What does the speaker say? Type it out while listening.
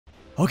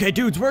Okay,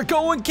 dudes, we're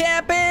going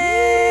camping!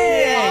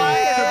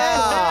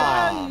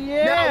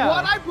 Yeah. Now,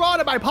 what I brought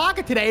in my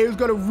pocket today is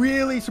going to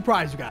really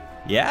surprise you guys.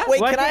 Yeah?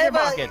 Wait, What's can in I your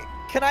have pocket?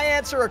 Can I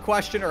answer a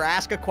question or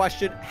ask a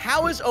question?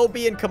 How is OB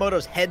and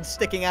Komodo's head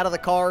sticking out of the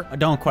car?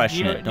 Don't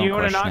question it. Do Don't you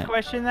want to question not it.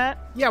 question that?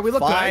 Yeah, we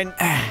look Fine.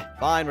 good.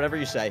 Fine, whatever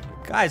you say.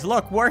 Guys,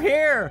 look, we're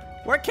here.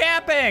 We're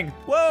camping.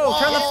 Whoa,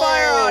 turn the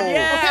fire on.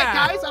 Yeah. Okay,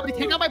 guys, I'm going to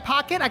take out my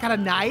pocket. I got a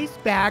nice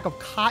bag of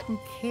cotton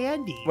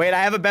candy. Wait,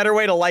 I have a better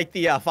way to light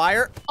the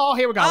fire. Oh,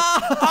 here we go.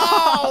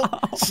 Oh!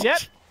 Yep.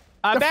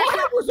 The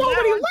fire was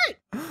already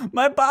lit.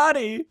 My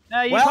body.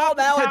 You Well, popped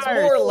the now it's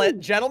tires. more lit,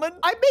 gentlemen.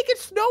 I'm making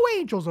snow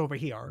angels over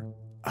here.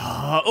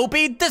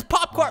 Opie, this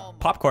popcorn.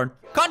 Popcorn.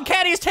 Cotton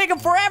candy is taking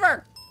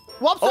forever.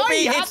 Well, I'm sorry.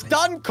 OB, you have it's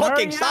done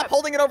cooking. Hurry Stop up.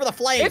 holding it over the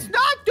flame. It's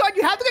not done.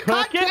 You have to get Cook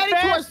cotton it candy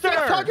to a faster.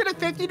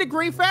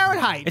 650-degree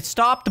Fahrenheit. It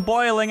stopped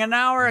boiling an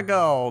hour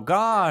ago.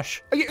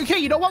 Gosh. Okay,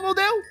 you know what we'll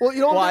do? Well, you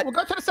know What? We'll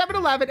go to the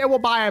 7-Eleven and we'll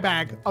buy a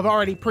bag of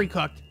already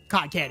pre-cooked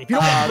cotton candy. If you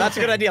don't That's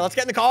a good idea. Let's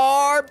get in the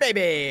car,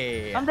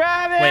 baby. I'm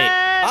driving. Wait.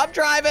 I'm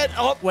driving.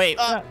 Oh, Wait,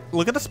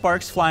 look at the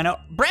sparks flying out.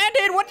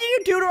 Brandon, what did you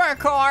do to our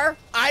car?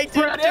 I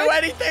didn't do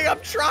anything. I'm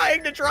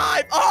trying to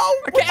drive.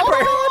 Oh,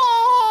 camper.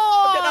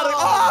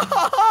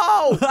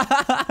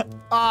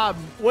 Oh!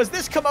 Was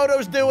this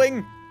Komodo's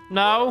doing?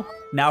 No.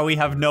 Now we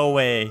have no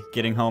way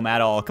getting home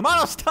at all. Come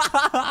on,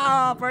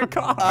 stop our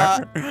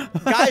car.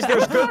 Guys,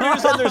 there's good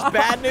news and there's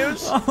bad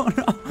news. Oh,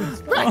 no.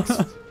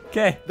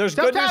 Okay. There's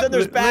good news and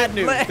there's bad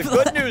news. The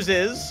good news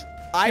is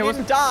I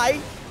didn't die,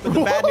 but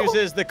the bad news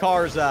is the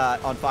car's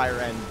on fire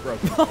and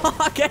broken.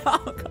 Okay.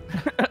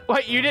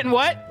 Wait, you didn't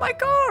what? My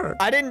car.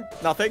 I didn't.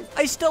 Nothing.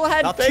 I still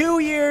had Nothing? 2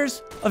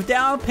 years of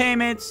down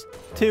payments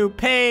to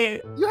pay.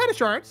 You had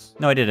insurance.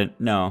 No, I didn't.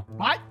 No.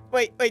 What?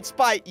 Wait,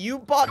 Spy, you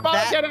bought Come on,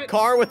 get that it.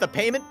 car with a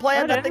payment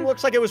plan? I That thing didn't.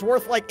 looks like it was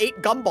worth like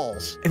 8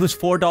 gumballs. It was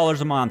 $4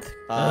 a month.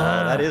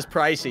 That is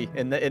pricey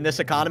in this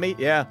economy.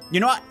 Yeah. You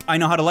know what? I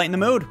know how to lighten the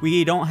mood.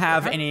 We don't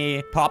have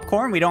any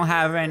popcorn. We don't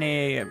have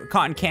any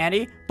cotton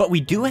candy. But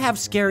we do have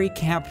scary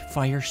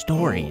campfire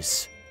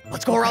stories.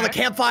 Let's go around the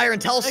campfire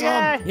and tell some.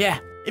 Okay. Yeah.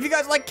 If you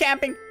guys like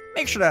camping,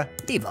 make sure to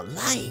leave a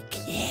like.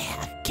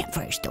 Yeah.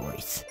 Campfire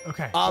stories.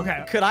 Okay.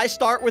 Could I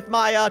start with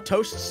my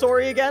toast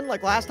story again,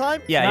 like last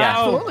time? Yeah, No. yeah.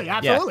 Absolutely,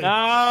 absolutely.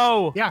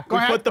 No. Yeah, go We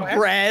ahead. put the go ahead.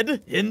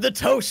 bread in the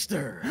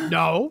toaster.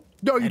 No,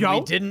 you And we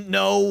don't. didn't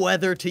know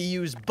whether to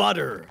use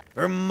butter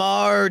or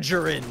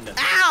margarine.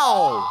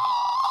 Ow!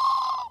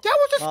 That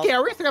was the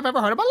scariest thing I've ever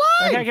heard in my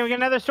life. Okay, can we get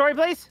another story,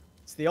 please?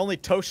 It's the only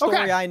toast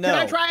story I know. Can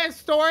I try a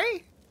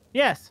story?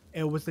 Yes.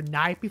 It was the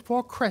night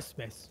before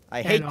Christmas.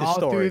 I hate and this all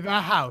story. through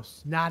the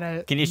house, not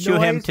a Can you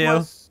shoot him noise too?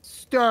 was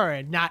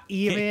stirring, not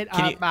even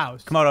Can a you-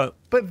 mouse. Komodo.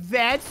 But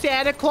then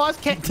Santa Claus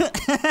came.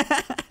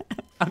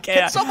 Okay.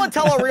 Can someone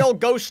tell a real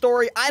ghost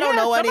story? I don't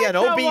know any, and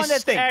Somebody tell OB one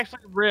that's stink.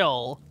 actually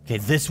real. Okay,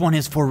 this one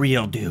is for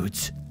real,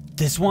 dudes.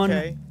 This one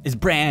Okay. is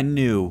brand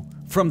new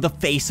from the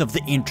face of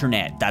the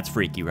internet. That's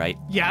freaky, right?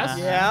 Yes.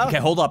 Yeah? Okay,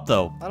 hold up,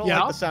 though. I don't Yeah?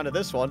 like the sound of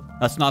this one.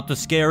 That's not the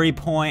scary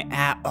point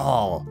at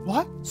all.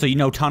 What? So you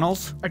know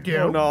tunnels? I do.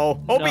 Oh,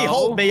 no. OB, No.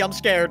 hold me. I'm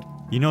scared.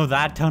 You know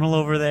that tunnel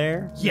over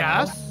there?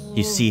 Yes.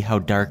 You see how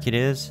dark it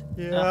is?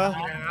 Yeah.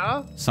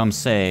 Yeah. Some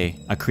say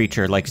a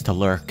creature likes to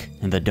lurk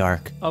in the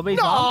dark. OB's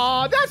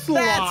mom? No, that's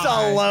That's a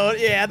lies. load.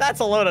 Yeah,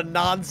 that's a load of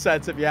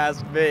nonsense if you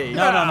ask me.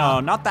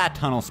 No, not that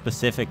tunnel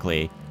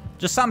specifically.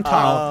 Just some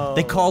tunnel.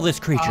 They call this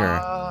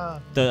creature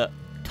the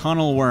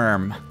tunnel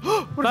worm. What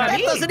does That that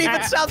mean? doesn't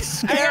even sound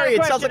scary.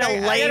 It sounds like a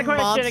lame I got a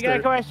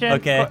monster. question.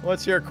 Okay.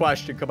 What's your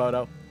question,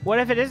 Komodo? What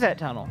if it is that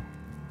tunnel?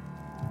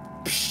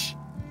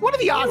 What are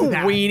the odds You of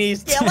that?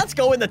 weenies. Yeah, let's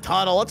go in the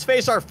tunnel. Let's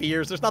face our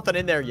fears. There's nothing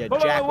in there yet,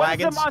 What does the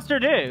jackwagons. monster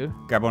do?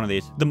 Grab one of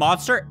these. The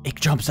monster, it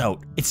jumps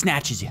out. It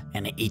snatches you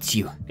and it eats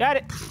you. Got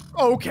it.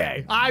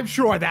 Okay, I'm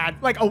sure that.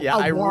 Like a Yeah, a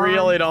I worm,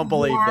 really don't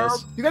believe worm.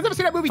 this. You guys ever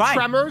seen that movie Fine.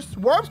 Tremors?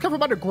 Worms come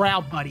from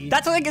underground, buddy.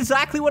 That's like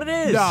exactly what it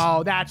is.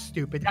 No, that's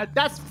stupid.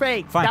 That's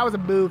fake. Fine. That was a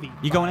movie.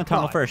 You go in the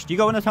tunnel God. first. You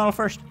go in the tunnel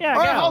first. Yeah, All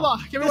right, go. hold on.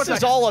 Give me This one is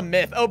second. all a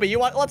myth. Obi,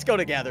 let's go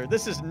together.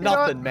 This is You know what?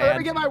 nothing, Let me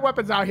man. get my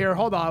weapons out here.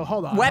 Hold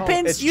on.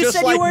 Weapons? It's You just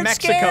said like you weren't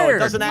Mexico. scared. It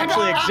doesn't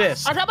actually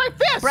exist. I got my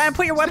fist. Brad,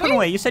 put your weapon See?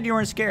 away. You said you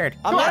weren't scared.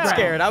 I'm Come not on.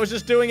 scared. I was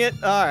just doing it.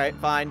 All right,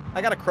 fine.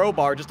 I got a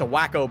crowbar just to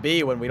whack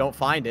OB when we don't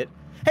find it.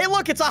 Hey,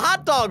 look, it's a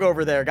hot dog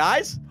over there,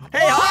 guys.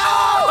 Hey,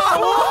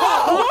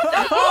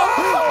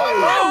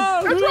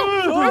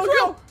 That's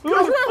real. It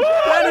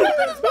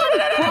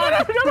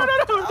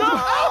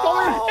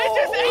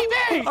just ate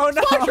me. Oh,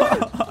 no.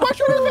 Watch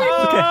your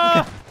face.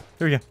 Okay.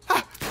 Here we go.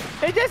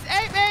 It just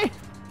ate me.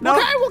 No.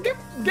 Okay, well, get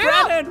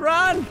out. Brandon,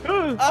 run.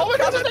 I'm my God,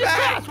 coming this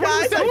back, fast. What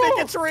guys. is I this? think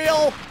it's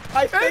real.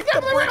 I think the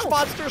definitely bridge real.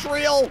 monster's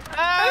real.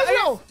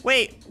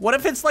 Wait, what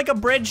if it's like a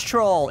bridge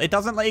troll? It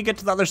doesn't let you get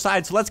to the other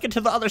side, so let's get to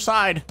the other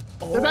side.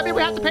 Does that mean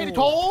we have to pay the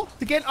toll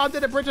to get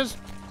under the bridge's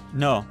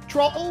No.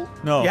 troll?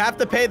 No. You have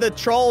to pay the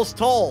troll's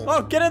toll.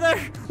 Oh, get in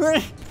there.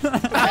 God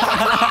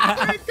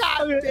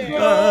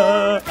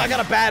damn. I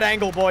got a bad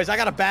angle, boys. I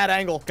got a bad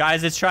angle.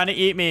 Guys, it's trying to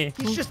eat me.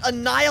 He's just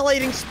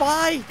annihilating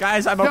Spy.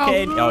 Guys, I'm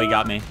okay. Oh, he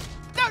got me.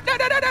 No,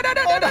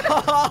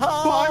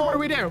 Spy, what do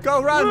we do?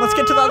 Go run. Let's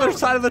get to the other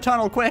side of the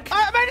tunnel, quick.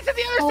 I made it to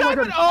the Oh other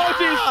my side. God.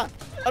 Oh, jeez. Ah!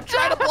 I'm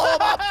trying to blow him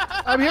up.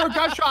 I'm hearing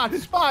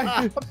gunshots. Spy,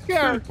 I'm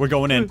scared. We're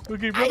going in.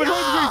 Okay,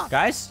 Ah!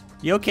 Guys,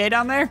 you okay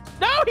down there?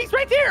 No, he's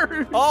right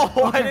there.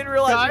 Oh, I didn't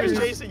realize he was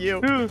Guys. chasing you.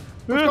 What's going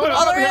Oh,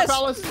 on there here, he is.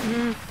 fellas?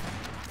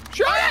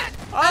 Shoot it!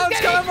 Oh,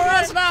 it's coming for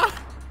us now.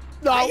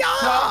 No,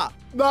 Hi-ya!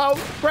 no.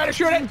 Brandon,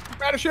 shoot it.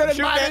 Brandon, shoot it.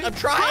 Shoot it. I'm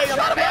trying. I'm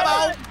out of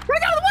ammo.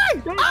 Break out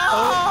of the way.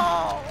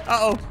 Oh!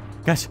 Uh-oh.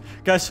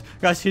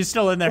 Guys, he's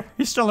still in there.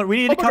 He's still in there. We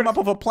need to come up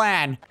with a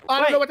plan. I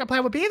don't Wait. know what the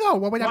plan would be, though.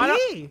 What would Why that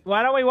don't, be?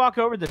 why don't we walk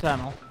over the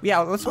tunnel? Yeah,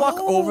 let's walk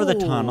over the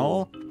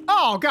tunnel.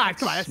 Oh, guys,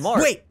 come on.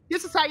 Smart. Wait,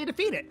 This is how you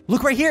defeat it.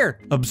 look right here.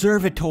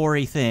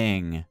 Observatory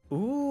thing.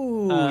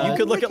 Ooh, you Uh,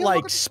 could look we at can like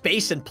look at-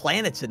 space and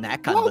planets and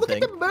that kind Whoa, of a look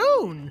thing. at the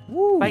moon.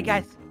 Wait,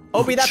 guys.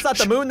 Obi, that's not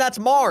the moon, that's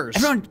Mars.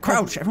 Everyone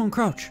crouch. Everyone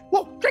crouch.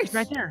 Whoa, Trace.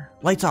 Right there.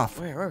 Lights off.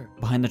 Where?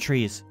 Behind the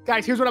trees.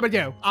 Guys, here's what I'm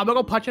gonna do. I'm gonna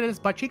go punch it in his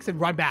butt cheeks and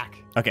run back.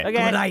 Okay. Okay.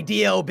 Good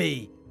idea,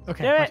 Obi.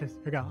 Okay, Do watch it. this.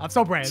 Here we go. I'm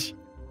so brave.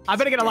 I'm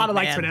gonna get a lot of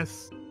likes for Man.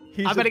 this.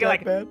 He's I'm gonna get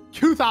like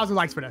 2,000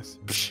 likes for this.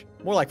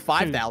 more like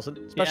 5,000,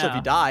 especially if Yeah.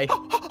 you die.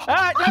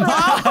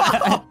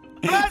 Ah,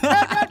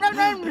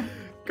 run.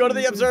 Go to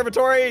the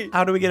observatory.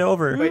 How do we get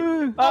over? Wait.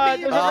 There's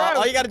a road.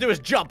 All you gotta do is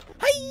jump.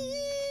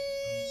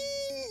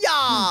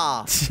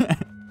 Hi-ya!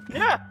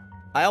 Yeah.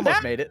 I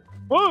almost made it.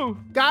 Woo.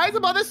 Guys,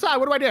 I'm on this side.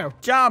 What do I do?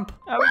 Jump.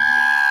 That was,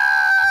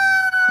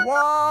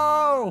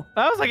 Whoa.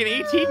 that was like an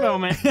ET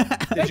moment.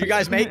 Did you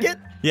guys make it?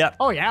 Yep.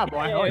 Oh, yeah,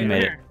 boy. Oh, We yeah. made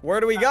it. Here. Where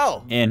do we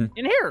go? In.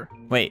 In here.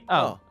 Wait.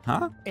 Oh.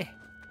 Huh? Okay.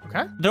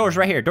 Door's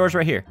right here. Door's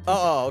right here.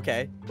 Oh,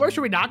 okay. Where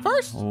should we knock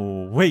first?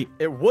 Oh, wait.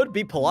 It would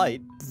be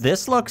polite.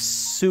 This looks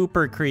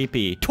super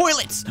creepy.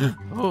 Toilets.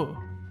 Oh.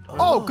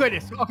 Oh,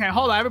 goodness. Okay,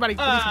 hold on. Everybody,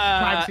 give me some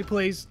privacy,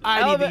 please.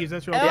 I need to use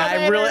this real quick.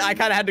 Yeah, I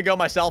kind of had to go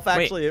myself,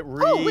 actually. It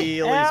really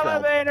smelled.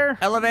 Elevator.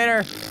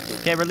 Elevator.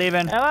 Okay, we're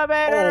leaving.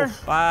 Elevator.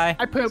 Oh. Bye.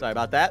 I pooped. Sorry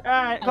about that. All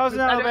right, close the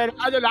elevator.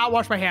 I did not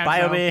wash my hands. Bye,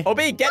 though. Obi.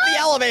 Obi, get the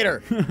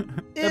elevator.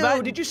 Ew,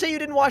 button. did you say you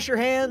didn't wash your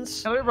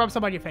hands? Now let me rub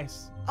some on your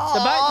face.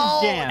 Oh,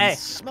 jammed. Hey. it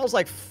smells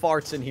like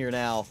farts in here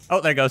now. Oh,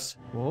 there it goes.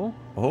 Whoa.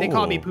 Oh. They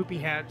call me poopy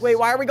hands. Wait,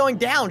 why are we going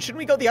down? Shouldn't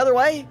we go the other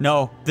way?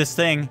 No, this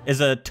thing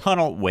is a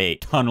tunnel.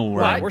 Wait, tunnel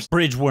worm. What?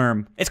 Bridge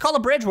worm. It's called a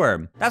bridge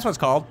worm. That's what it's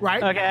called.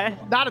 Right? Okay.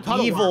 Not a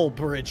tunnel Evil worm.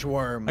 bridge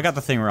worm. I got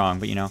the thing wrong,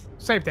 but you know.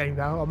 Same thing,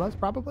 though, almost,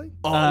 probably.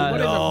 Oh,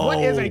 What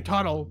is no. a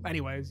tunnel,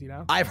 anyways, you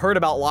know? I've heard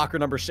about locker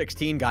number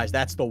 16, guys.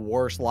 That's the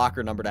worst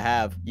locker number to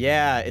have.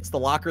 Yeah, it's the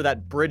locker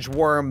that bridge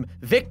worm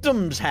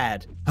victims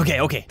had.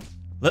 Okay.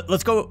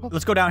 Let's go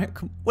down here.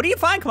 What do you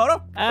find,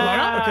 Komodo?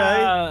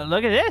 Okay.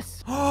 Look at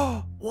this.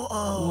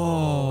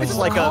 Whoa. This is a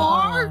like a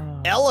car?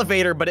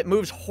 elevator, but it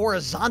moves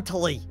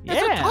horizontally. It's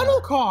a Yeah.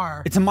 tunnel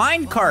car. It's a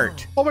mine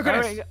cart. Oh, my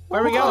Where goodness.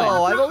 are we going?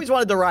 Oh, I've always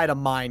wanted to ride a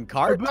mine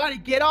cart. Everybody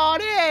get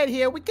on in.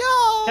 Here we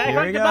go. Okay.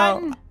 Here we Click the go.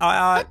 button.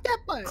 Click that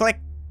button. Click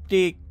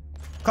the.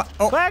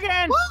 Oh. Click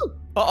in. Woo.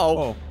 Uh-oh.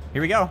 Oh.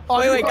 Here we go. Oh,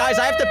 Wait, here wait, we go. guys,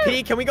 I have to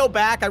pee. Can we go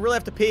back? I really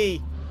have to pee.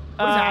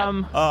 What is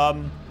that?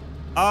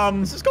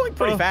 This is going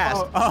pretty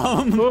fast. Whoa.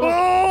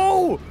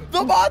 Oh!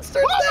 The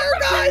monster's there,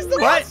 guys! The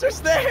What? monster's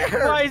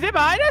there! Why, is it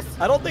behind us?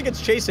 I don't think it's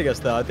chasing us,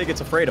 though. I think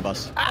it's afraid of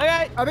us.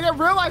 Okay. I think I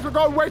realized we're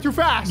going way too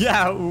fast.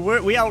 Yeah,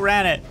 we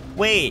outran it.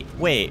 Wait.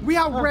 We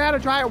outran a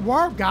giant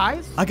worm,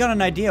 guys. I got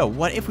an idea.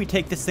 What if we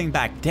take this thing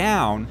back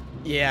down,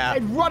 Yeah.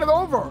 And run it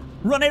over.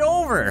 run it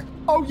over?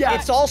 Oh, yeah.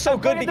 It's also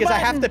good hit the because I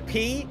have to button.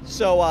 pee,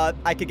 so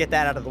I could get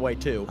that out of the way,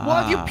 too.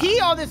 Well, if you Ah. pee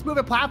on this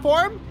moving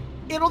platform,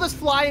 it'll just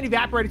fly and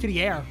evaporate into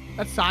the air.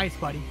 That's science,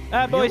 buddy.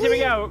 Boys, here we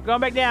go. Going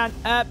back down.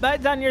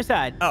 Button's on your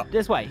side. Oh.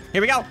 This way. Here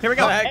we go.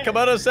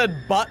 Komodo said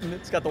button.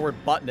 It's got the word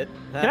button it.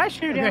 Can I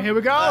shoot Okay, him? here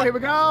we go. Here we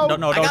go. No,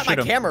 I don't got my shoot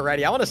him. camera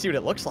ready. I want to see what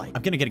it looks like.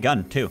 I'm gonna get a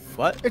gun too.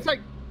 What? It's like,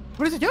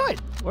 what is it doing?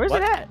 Where's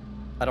What? it at?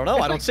 I don't know.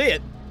 I don't see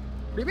it.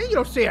 What do you mean you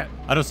don't see it?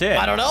 I don't see it.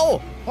 I don't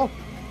know. Oh.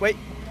 Wait.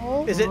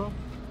 Oh. Is it? I don't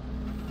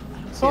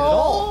see it at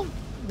all.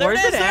 There Where's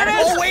it is. it There at?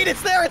 it is. Oh, wait.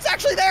 It's there. It's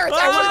actually there. It's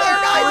actually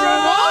there, guys.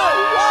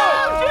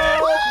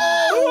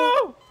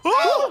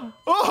 Whoa!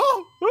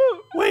 Oh.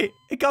 Wait,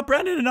 it got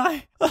Brandon and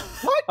I.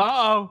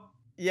 Uh-oh.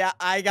 Yeah,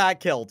 I got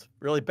killed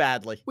really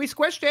badly. We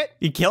squished it.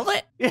 You killed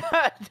it? Yeah,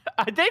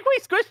 I think we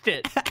squished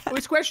it. We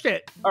squished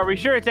it. Are we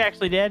sure it's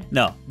actually dead?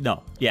 No.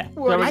 Yeah.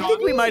 What I is think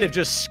it? we might have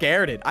just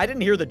scared it. I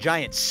didn't hear the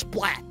giant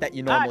splat that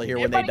you normally hear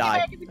when they Everybody die.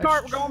 Get back in the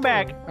cart. We're going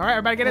back. All right,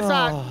 everybody get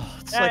inside. Oh,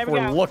 it's Yeah, like here we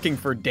we're go. looking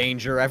for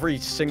danger every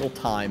single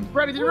time.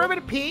 Ready? Did you remember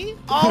to pee?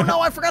 Oh no,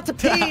 I forgot to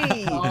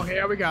pee. Oh,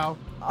 here we go.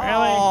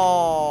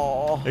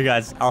 Oh. Hey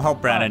guys, I'll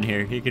help Brandon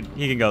here. He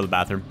can go to the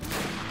bathroom.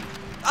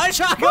 I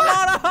shot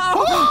Komodo!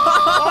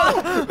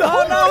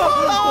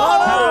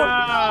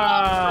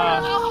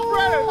 I'll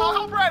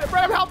help Brandon.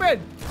 Brandon, help in.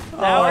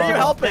 How are you Oh,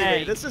 helping me?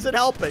 thanks. This isn't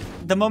helping.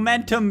 The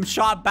momentum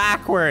shot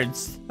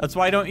backwards. That's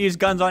why I don't use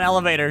guns on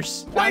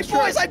elevators. Wait,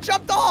 boys, I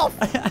jumped off.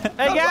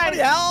 Hey, Somebody guys.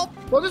 help.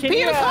 We'll just Can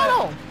pee in you, a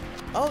tunnel.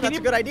 Oh, that's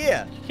a good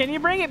idea. Can you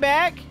bring it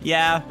back?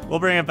 Yeah, we'll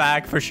bring it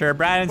back for sure.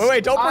 Brandon,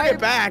 Wait, don't bring it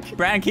back.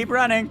 Brandon, keep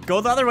running.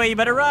 Go the other way. You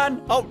better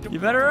run. Oh, You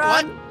better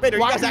run. what? Wait, are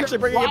you guys actually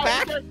bringing it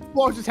back?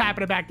 What's just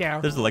happening back there?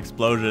 There's little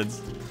explosions.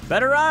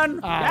 Better run.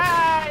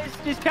 Guys,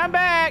 just come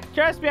back.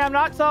 Trust me, I'm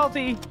not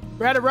salty.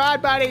 Ready to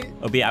ride, buddy.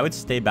 OB, I would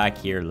stay back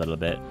here a little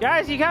bit.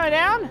 Guys, you coming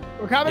down?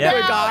 We're coming Yeah.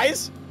 down. Hey,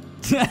 guys.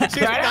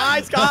 Excuse me,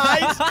 guys.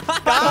 Guys.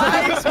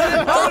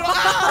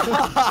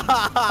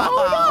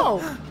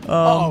 Oh, no.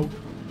 Uh-oh.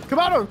 Come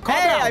on, calm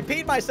Hey, down. I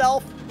peed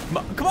myself.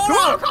 Come Come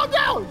on, calm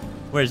down.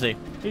 Where is he?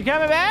 You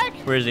coming back?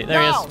 Where is he?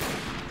 There he No. is.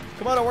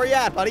 Come on, where you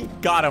at, buddy?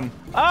 Got him.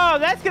 Oh,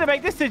 that's gonna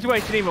make this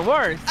situation even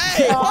worse.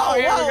 Hey, Oh, whoa,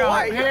 here we whoa, go.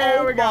 why- Here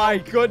oh we go. my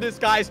goodness,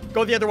 guys.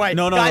 Go the other way.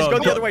 No, no, guys, no.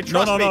 go the other way.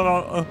 Trust me.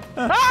 No.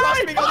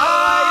 Trust me. Go the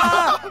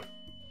Ah! other way.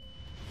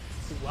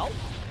 Well,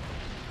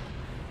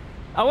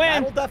 I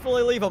win. that'll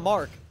definitely leave a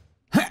mark.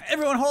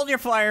 Everyone hold your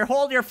fire.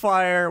 Hold your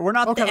fire. We're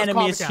not Okay, the let's calm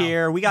enemies it down.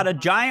 here. We got a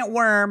giant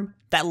worm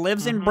that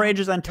lives in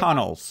bridges and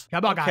tunnels.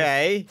 Come on, guys.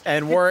 Okay,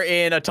 and we're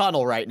in a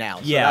tunnel right now.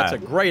 So Yeah. that's a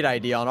great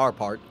idea on our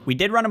part. We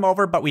did run him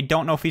over, but we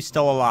don't know if he's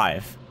still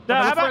alive. So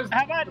Okay, how let's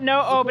about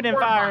no opening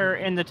fire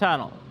in the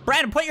tunnel?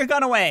 Brandon, put your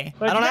gun away.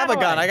 Put I don't your have a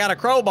gun. away. I got a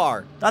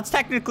crowbar. That's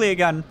technically a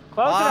gun.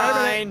 Close enough.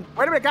 Fine.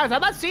 Wait a minute, guys.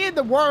 I'm not seeing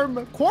the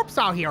worm corpse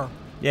out here.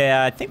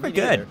 Yeah, I think we're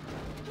good.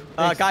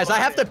 Guys, I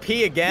have to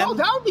pee again. No,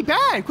 that would be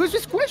bad. Because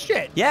just squish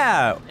it.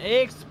 Yeah.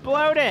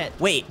 Explode it.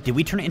 Wait, did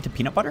we turn it into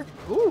peanut butter?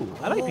 Ooh.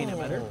 I like peanut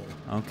butter.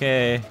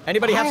 Okay.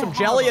 Anybody have some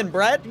jelly and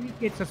bread?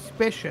 It's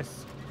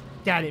suspicious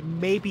that it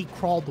maybe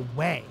crawled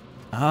away.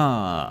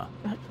 Ah.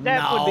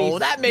 That would be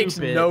that makes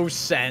stupid. no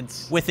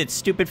sense. With its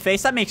stupid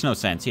face, that makes no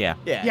sense, yeah.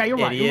 Yeah, you're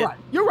right. idiot. You're right.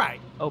 You're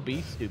right. Oh,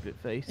 be stupid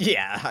face.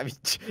 Yeah, I mean,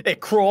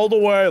 it crawled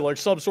away like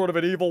some sort of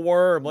an evil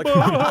worm. Like,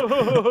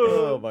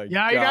 oh my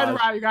Yeah, god. you guys are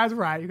right. You guys are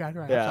right. You guys are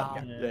right. Yeah.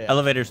 That's all. yeah.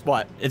 Elevators.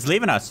 What? It's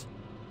leaving us.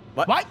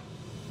 What?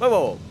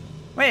 Whoa.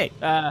 Wait.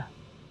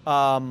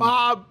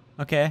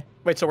 Okay.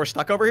 Wait, so we're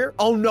stuck over here?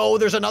 Oh no,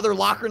 there's another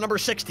locker number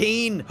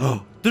 16.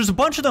 There's a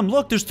bunch of them.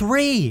 Look, there's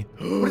 3.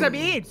 What does that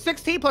mean?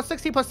 16 plus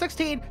 16 plus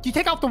 16. You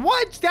take off the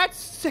ones, that's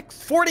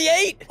 6.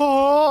 48?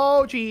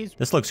 Oh, jeez.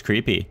 This looks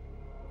creepy.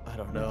 I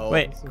don't know.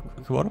 Wait,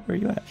 Kuboto, where are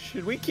you at?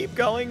 Should we keep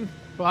going?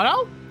 What?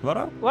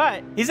 Kuboto?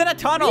 What? He's in a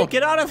tunnel.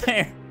 Get out of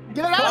there.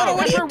 Get it out. Kuboto,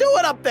 what are you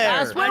doing up there?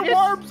 That's where I just-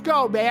 worms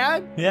go,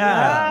 man.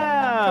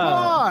 Yeah. Come Oh.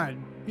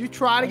 on. You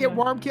trying to get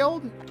worm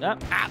killed?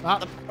 Yep.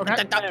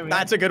 Okay.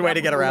 That's a good way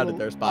to get around it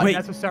there, Spy. Wait,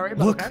 Necessary,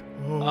 but look. okay.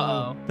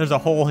 Uh-oh. There's a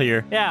hole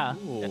here. Yeah.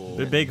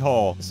 A big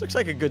hole. This looks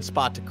like a good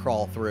spot to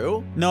crawl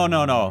through. No.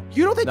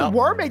 You don't think No. the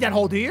worm made that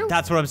hole, do you?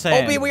 That's what I'm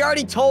saying. Obi, we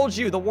already told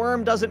you the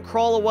worm doesn't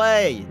crawl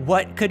away.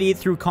 What could eat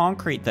through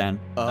concrete then?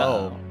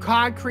 Oh.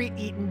 Concrete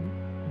eaten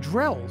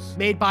drills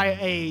made by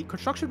a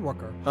construction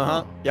worker.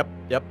 Uh-huh.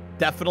 Yep.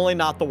 Definitely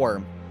not the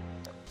worm.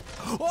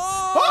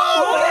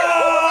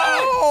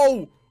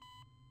 Oh!